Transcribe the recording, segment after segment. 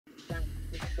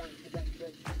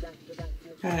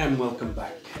And welcome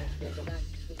back.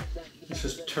 This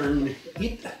is turn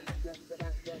 8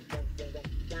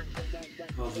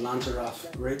 of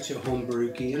Lanzarath Ridge, a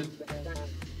homebrew game,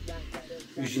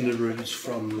 using the rules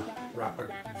from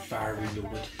Rapid Fire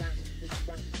Reloaded.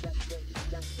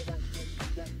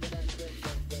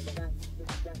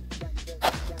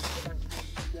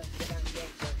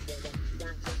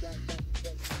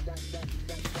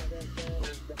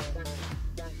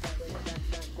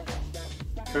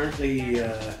 Currently,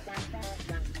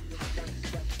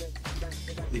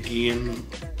 the game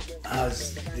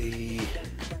has the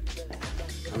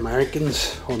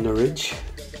Americans on the ridge,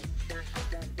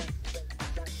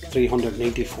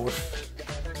 394th.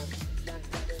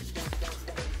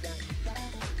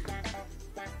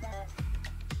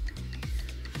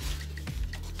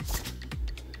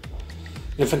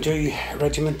 Infantry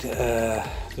Regiment,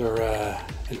 their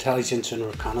intelligence and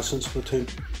reconnaissance platoon,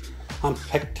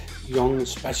 handpicked young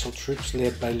special troops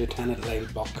led by Lieutenant Lyle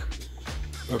Buck,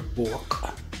 or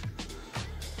Bork.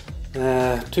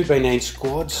 2x9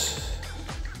 squads,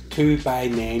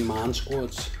 2x9 man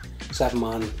squads,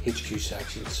 7-man HQ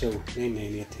sections, so 9,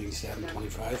 9, 18, 7,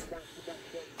 25.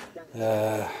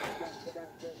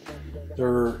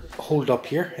 They're holed up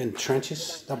here in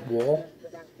trenches. That wall,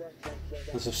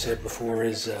 as I've said before,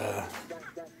 is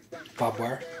barbed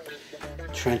wire.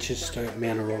 Trenches,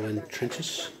 men are all in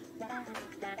trenches.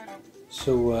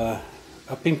 So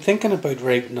I've been thinking about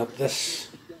writing up this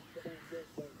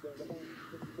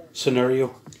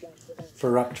scenario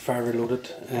for Rapid Fire Reloaded.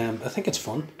 I think it's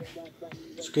fun.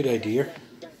 It's a good idea.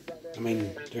 I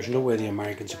mean, there's no way the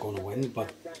Americans are going to win,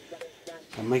 but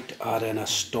I might add in a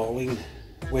stalling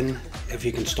win if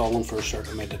you can stall them for a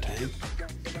certain amount of time.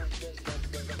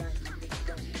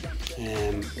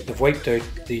 They've wiped out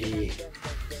the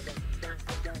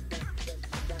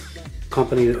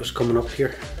company that was coming up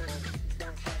here.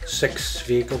 6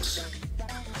 vehicles,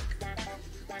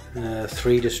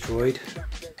 3 destroyed.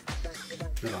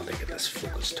 Hold on to get this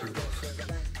focus turned off.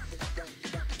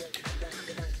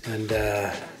 And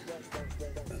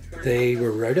they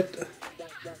were routed.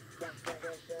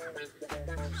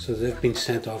 So they've been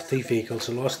sent off. 3 vehicles.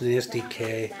 They lost an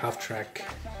SDK, half-track,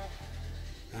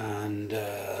 and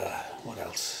what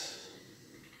else?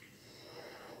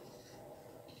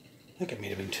 I think it may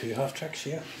have been 2 half-tracks,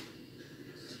 yeah.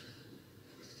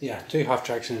 Yeah, 2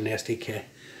 half-tracks and an SDK.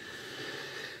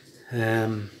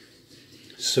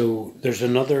 So there's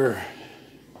another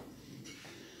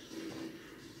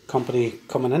company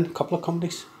coming in, a couple of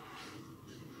companies.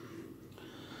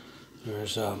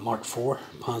 There's Mark IV,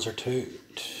 Panzer II,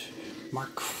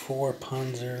 Mark IV,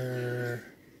 Panzer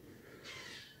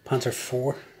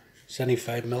IV,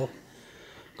 75mm.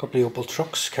 A couple of Opel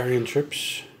trucks carrying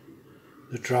troops.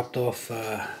 They dropped off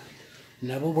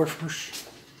Nebelwerfers.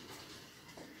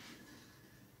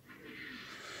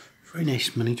 Very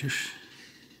nice miniatures.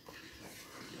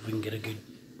 If we can get a good.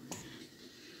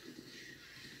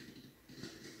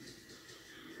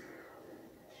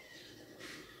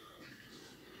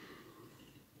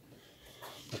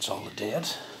 That's all the dead.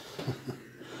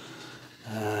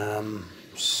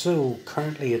 So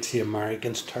currently it's the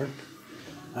Americans' turn,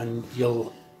 and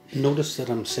you'll notice that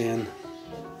I'm saying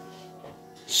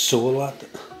so a lot,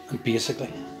 and basically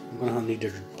I'm going to need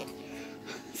to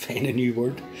find a new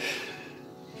word.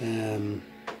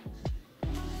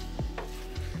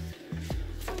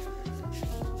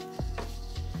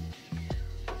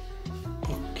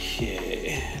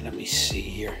 Okay, let me see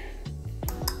here.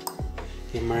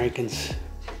 The Americans.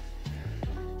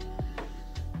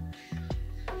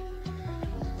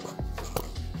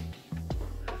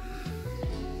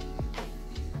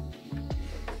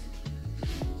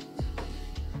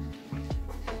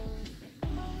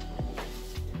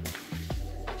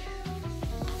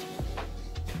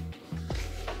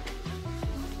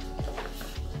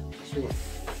 So a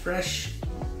fresh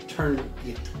turn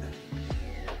 8.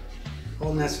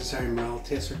 All necessary morale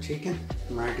tests are taken.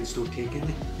 Americans don't take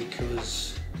any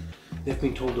because they've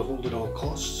been told to hold at all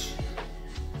costs.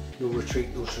 No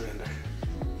retreat, no surrender.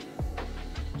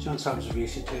 Chance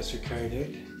observation tests are carried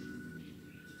out.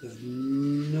 They've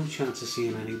no chance of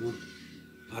seeing anyone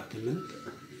at the minute.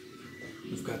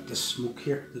 We've got this smoke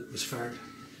here that was fired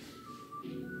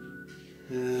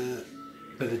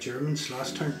by the Germans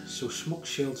last turn. So smoke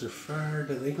shields are fired.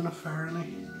 Are they going to fire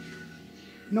any?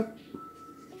 Nope.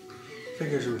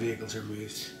 Figures and vehicles are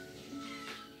moved.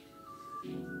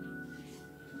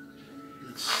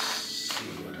 Let's see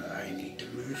what I need to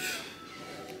move.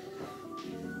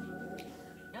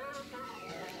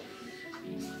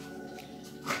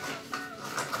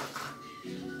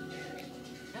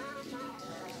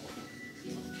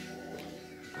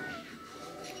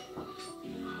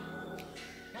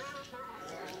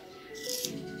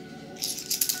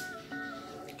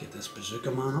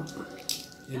 bazooka man up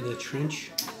in the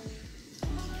trench.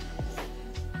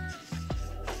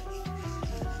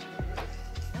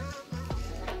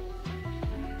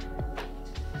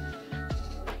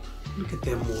 Look at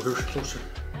them mortars closer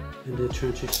into the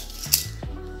trenches,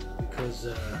 because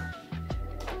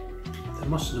they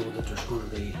must know that there's going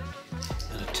to be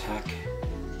an attack.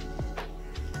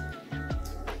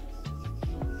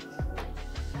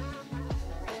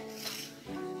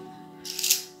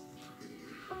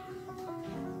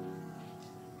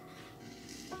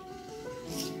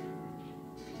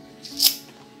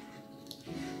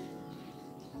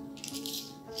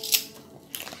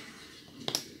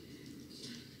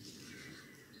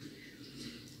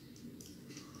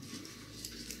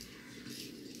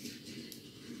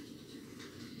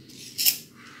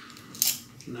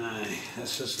 Now,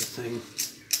 this is the thing.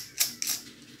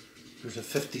 There's a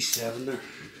 57 there.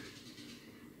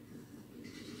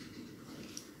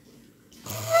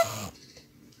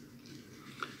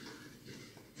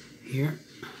 Here.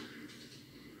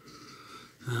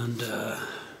 And I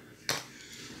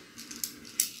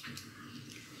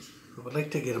would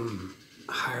like to get them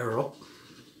higher up.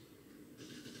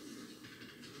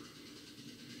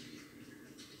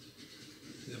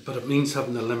 But it means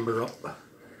having the limber up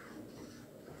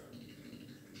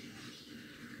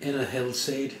in a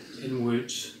hillside in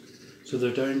woods, so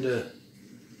they're down to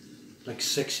like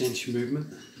 6-inch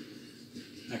movement.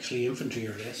 Actually, infantry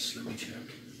or less. Let me check.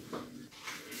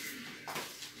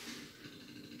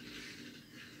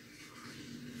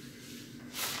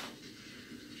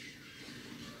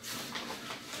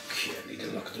 Okay, I need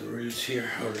to look at the rules here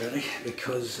already,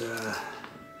 because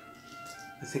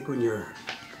I think when you're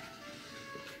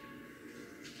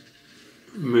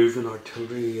moving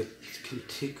artillery, it can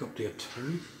take up to a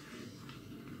turn.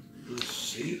 Let's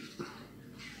see.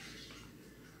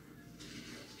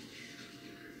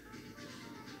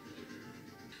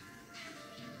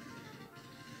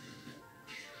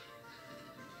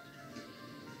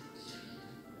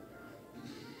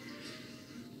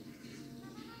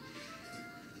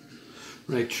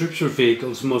 Right, troops or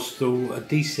vehicles must throw a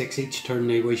d6 each turn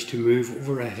they wish to move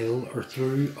over a hill or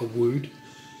through a wood,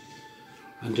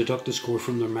 and deduct a score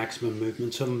from their maximum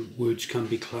movement. Some woods can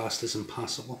be classed as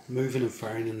impassable, moving and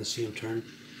firing in the same turn.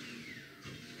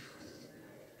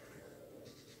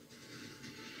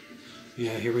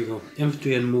 Yeah, here we go.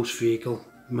 Infantry and most vehicle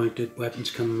mounted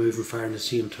weapons can move and fire in the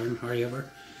same turn.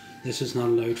 However, this is not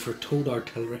allowed for towed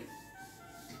artillery,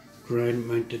 ground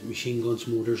mounted machine guns,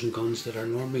 mortars and guns that are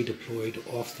normally deployed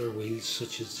off their wheels,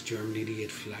 such as the German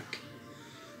 88 flak.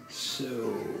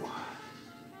 So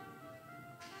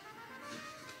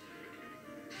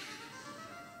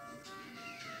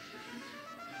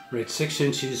right, 6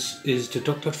 inches is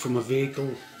deducted from a vehicle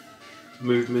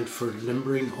movement for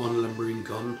limbering, unlimbering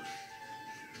gun.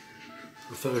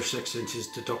 A further 6 inches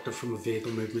deducted from a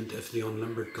vehicle movement if the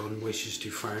unlimbered gun wishes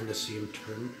to fire in the same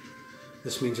turn.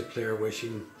 This means a player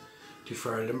wishing to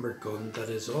fire a limbered gun that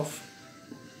is off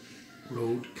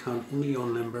road can only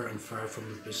unlimber and fire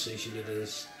from the position it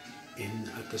is in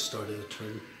at the start of the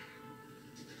turn.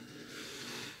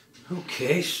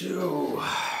 Okay, so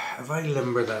if I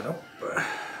limber that up,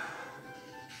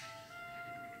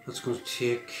 that's going to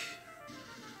take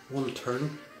 1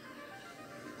 turn,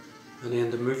 and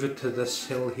then to move it to this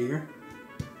hill here,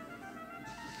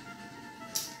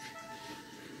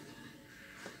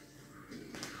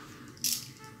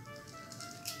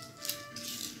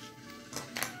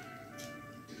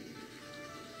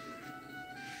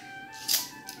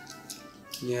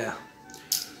 yeah,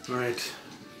 right,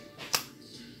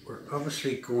 we're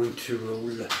obviously going to roll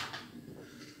the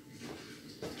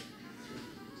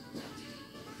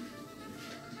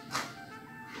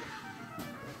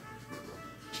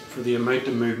for the amount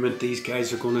of movement these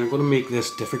guys are going to. I'm going to make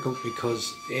this difficult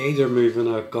because A, they're moving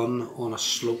a gun on a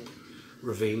slope,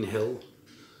 ravine, hill,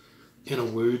 in a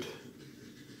wood,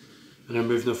 and they're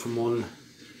moving it from one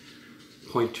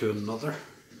point to another,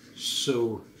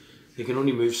 so they can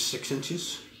only move 6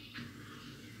 inches.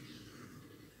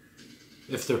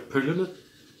 If they're pulling it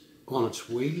on its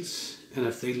wheels, and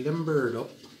if they limber it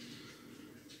up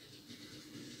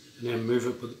and then move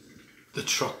it with the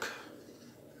truck,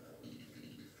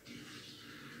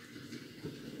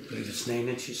 I believe it's 9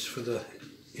 inches for the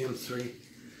M3.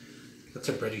 That's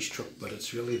a British truck, but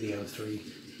it's really the M3.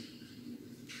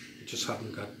 I just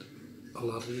haven't got a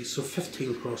lot of these. So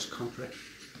 15 cross country.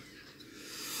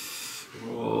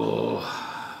 Oh,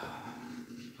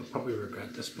 I'll probably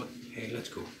regret this, but hey, let's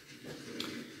go.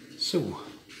 So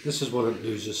this is what it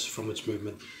loses from its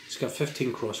movement. It's got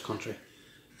 15 cross country.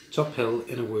 It's uphill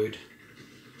in a wood.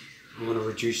 I'm going to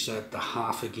reduce that to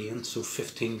half again, so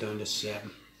 15 down to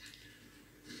 7.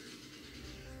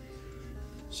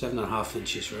 7.5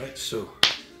 inches, right? So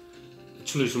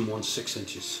it's losing 1/6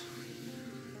 inches.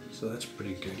 So that's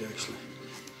pretty good actually.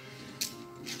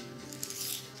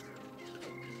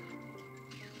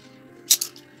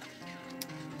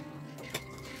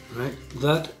 Right,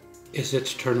 that is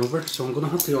its turnover. So I'm going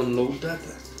to have to unload that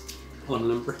on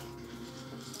limber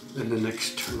in the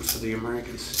next turn for the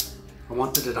Americans. I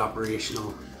wanted it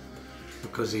operational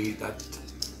because that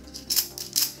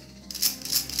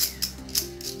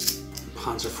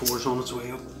Panzer IV is on its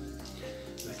way up.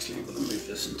 Actually, I'm going to move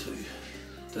this into.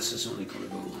 This is only going to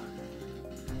go.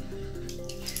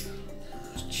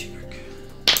 Let's check.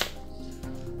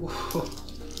 Whoa.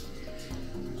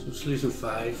 So it's losing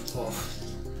 5 off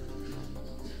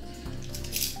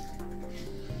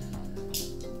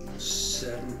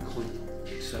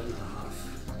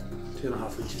 7.7.5,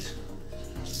 2.5 inches.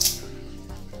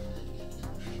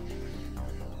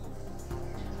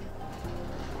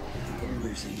 I'm going to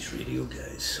move these radio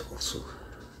guys also.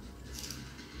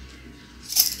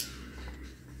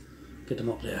 Get them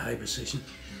up to a high position.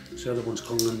 So the other one's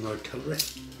calling in the artillery.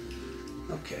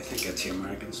 Okay, I think that's the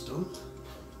Americans done.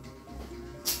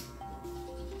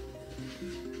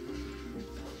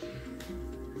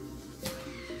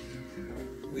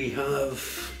 We have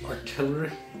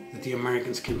artillery that the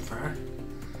Americans can fire,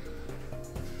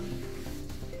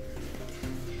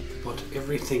 but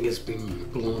everything has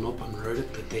been blown up and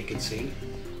routed that they can see.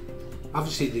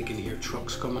 Obviously they can hear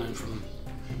trucks coming in from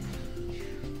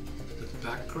the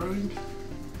background.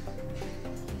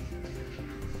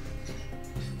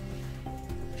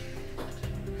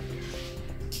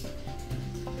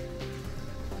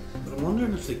 But I'm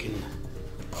wondering if they can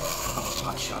have a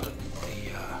hot shot at the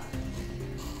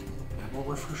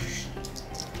woofers.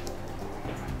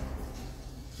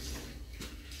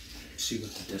 See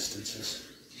what the distance is.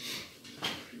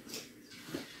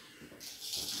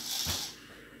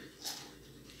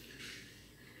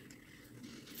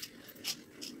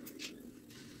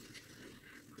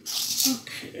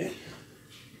 Okay.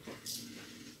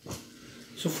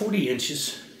 So 40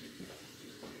 inches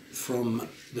from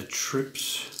the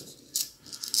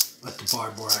troops at the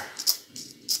barbed wire.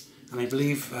 And I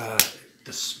believe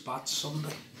the spot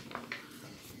Sunday.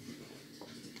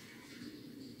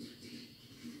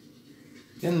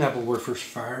 Then Neville were first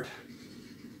fired.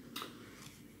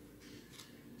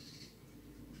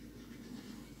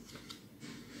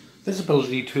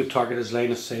 Visibility to a target is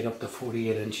line of sight up to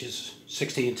 48 inches,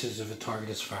 60 inches if a target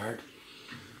is fired.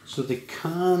 So they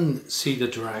can see the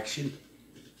direction,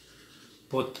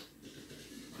 but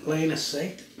line of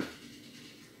sight,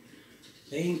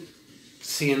 they ain't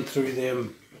seeing through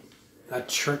them. That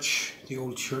church, the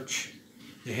old church,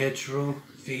 the hedgerow,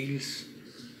 fields,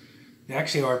 they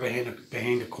actually are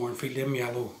behind a cornfield. Them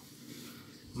yellow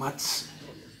mats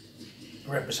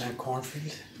represent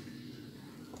cornfield.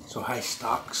 So high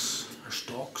stalks or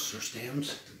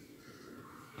stems.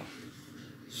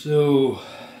 So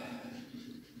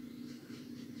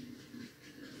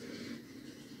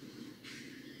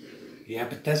yeah,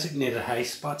 but designated high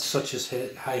spots such as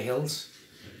high hills,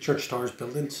 church towers,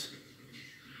 buildings.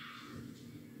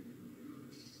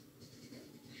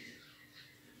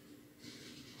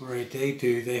 Right,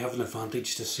 they have an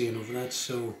advantage to seeing over that,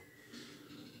 so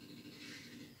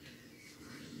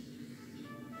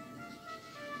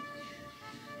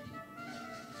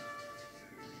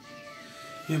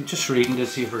yeah, I'm just reading to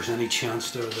see if there's any chance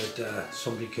there that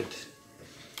somebody could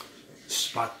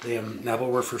spot them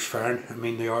Nebelwerfers firing. I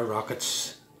mean, they are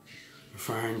rockets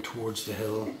firing towards the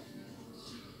hill.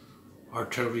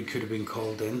 Artillery could have been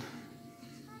called in.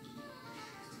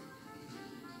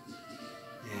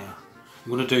 Yeah.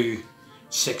 I'm going to do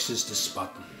 6s to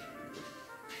spot them.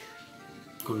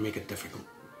 I'm going to make it difficult.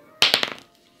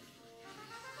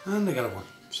 And they got a 1,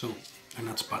 so they're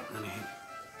not spotting anything.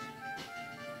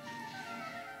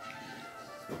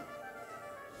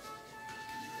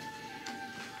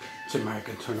 It's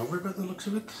American turnover by the looks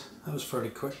of it. That was fairly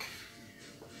quick.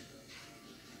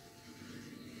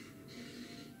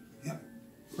 Yep.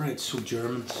 Right, so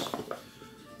Germans.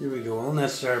 Here we go.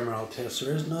 Unnecessary morale test.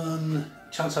 There is none.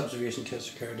 Chance observation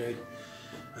tests are carried out.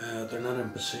 They're not in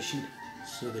position,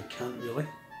 so they can't really.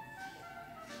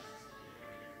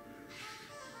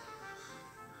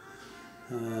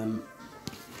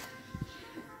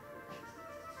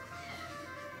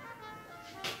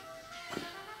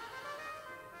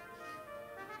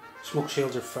 Smoke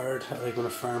shields are fired. Are they going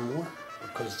to fire more?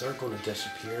 Because they're going to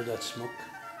disappear, that smoke,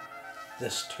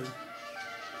 this turn.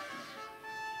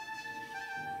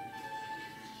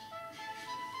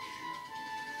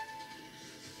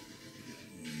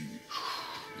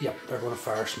 Yep, they're going to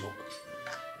fire smoke.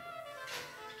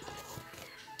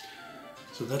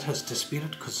 So So that has dissipated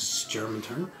because it's German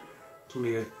turn. It's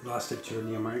only lasted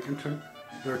during the American turn.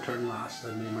 Their turn last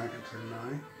and the American turn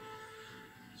now.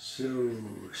 So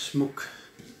smoke.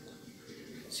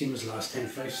 Same as last time,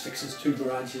 5 6s, 2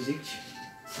 barrages each.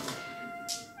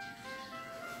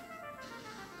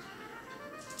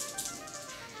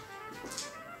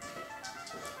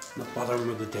 Not bothering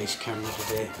with the dice camera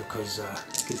today because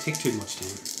it can take too much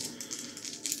time.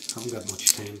 Haven't got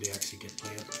much time to actually get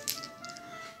played.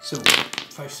 So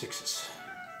 5 6s.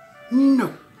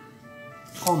 No!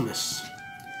 All miss.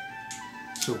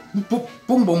 So boom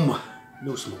boom boom.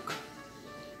 No smoke.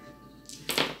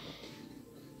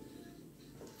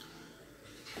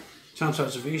 Chance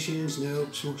observations, no.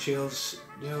 Smoke shells,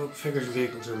 no. Figures and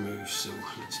vehicles are moved, so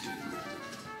let's do them.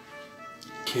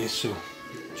 Okay, so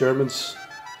Germans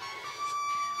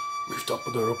moved up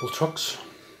with their Opel trucks.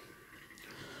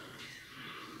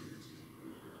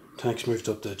 Tanks moved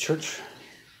up to the church.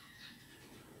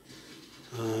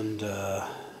 And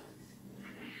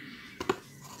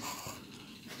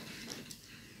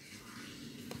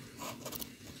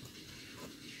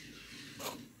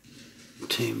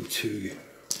time to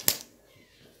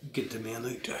get the men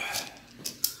out.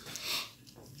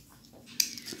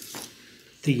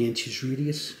 3 inches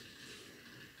radius.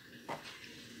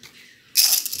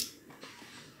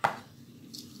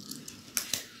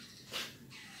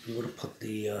 I'm going to put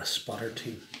the spotter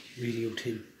team, radio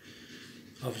team,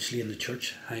 obviously in the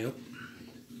church, high up.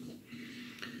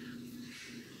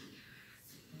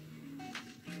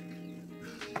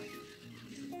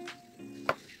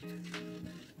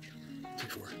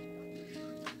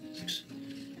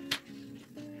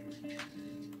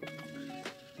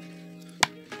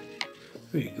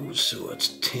 There you go, so that's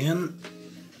 10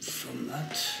 from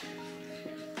that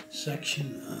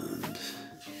section and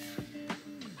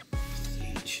 3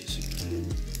 inches again.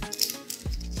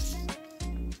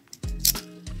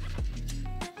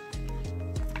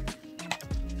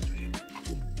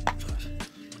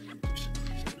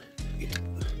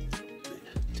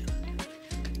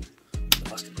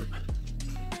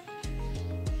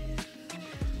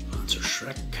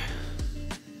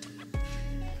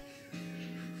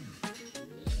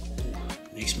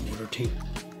 Nice motor team.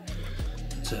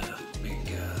 It's a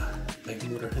big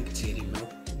motor, I think it's 80 mil.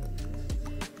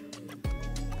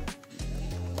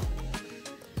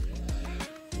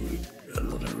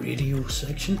 Another radio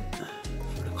section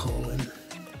for the call-in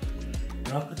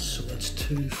rockets. So that's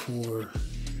 2, 4,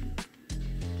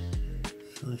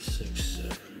 5, 6,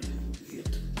 7,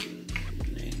 8,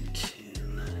 9,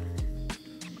 10.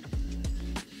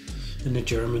 In the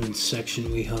German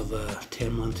section we have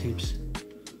 10-man teams.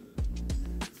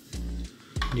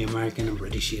 The American and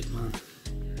British 8-man.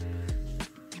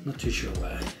 Not too sure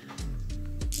why.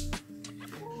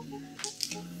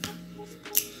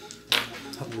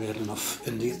 Haven't read enough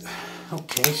into it.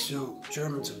 Okay, so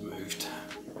Germans have moved.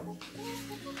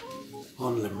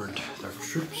 Unlimbered their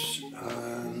troops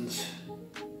and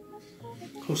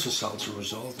close assaults are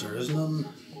resolved. There is none.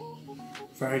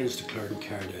 Firing is declared and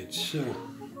carried out. So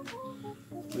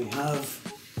we have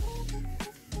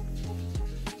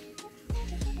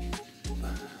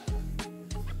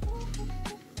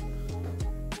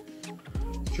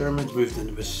Germans moved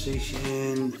into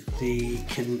position. They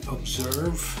can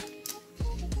observe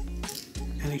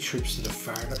any troops that have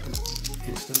fired at them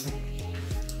instantly,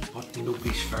 but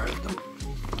nobody's fired at them.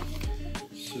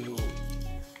 So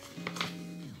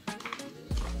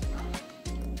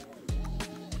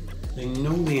they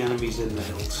know the enemy's in the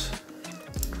hills,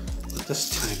 but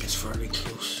this tank is fairly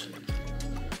close.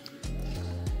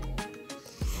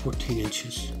 14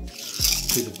 inches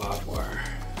to the barbed wire.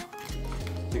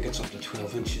 I think it's up to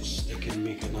 12 inches. They can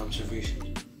make an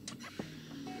observation.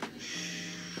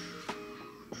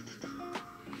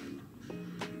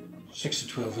 Six to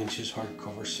 12 inches hard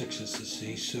cover, 6 is to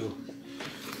see. So,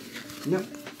 nope.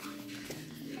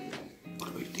 What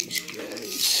about these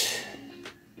guys?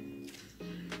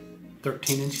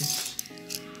 13 inches.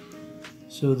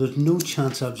 So there's no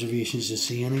chance observations to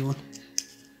see anyone.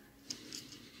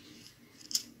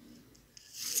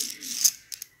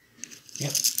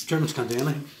 Yep, Germans can't do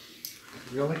anything.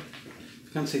 Really?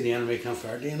 Can't see the enemy, can't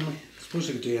fire at the enemy. I suppose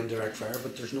they could do indirect fire,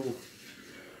 but there's no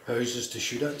houses to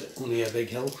shoot at, only a big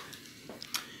hill.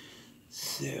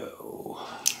 So,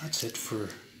 that's it for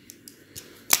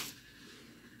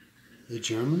the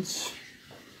Germans.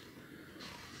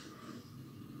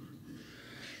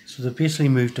 So they basically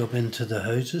moved up into the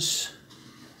houses.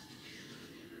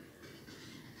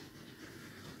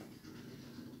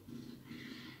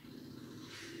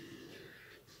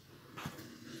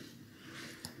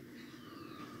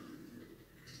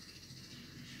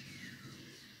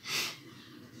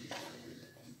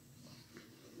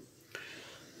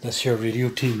 This here radio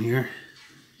team here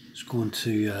is going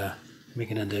to make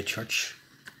it into a church.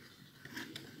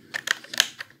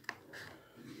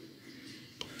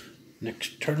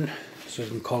 Next turn, so we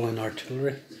can call in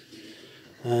artillery,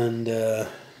 and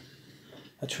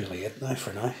that's really it now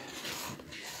for now.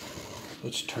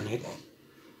 Let's turn 8.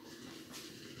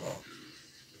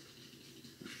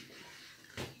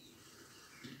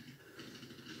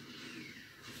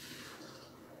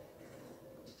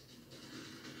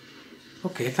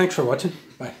 Okay, thanks for watching.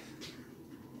 Bye.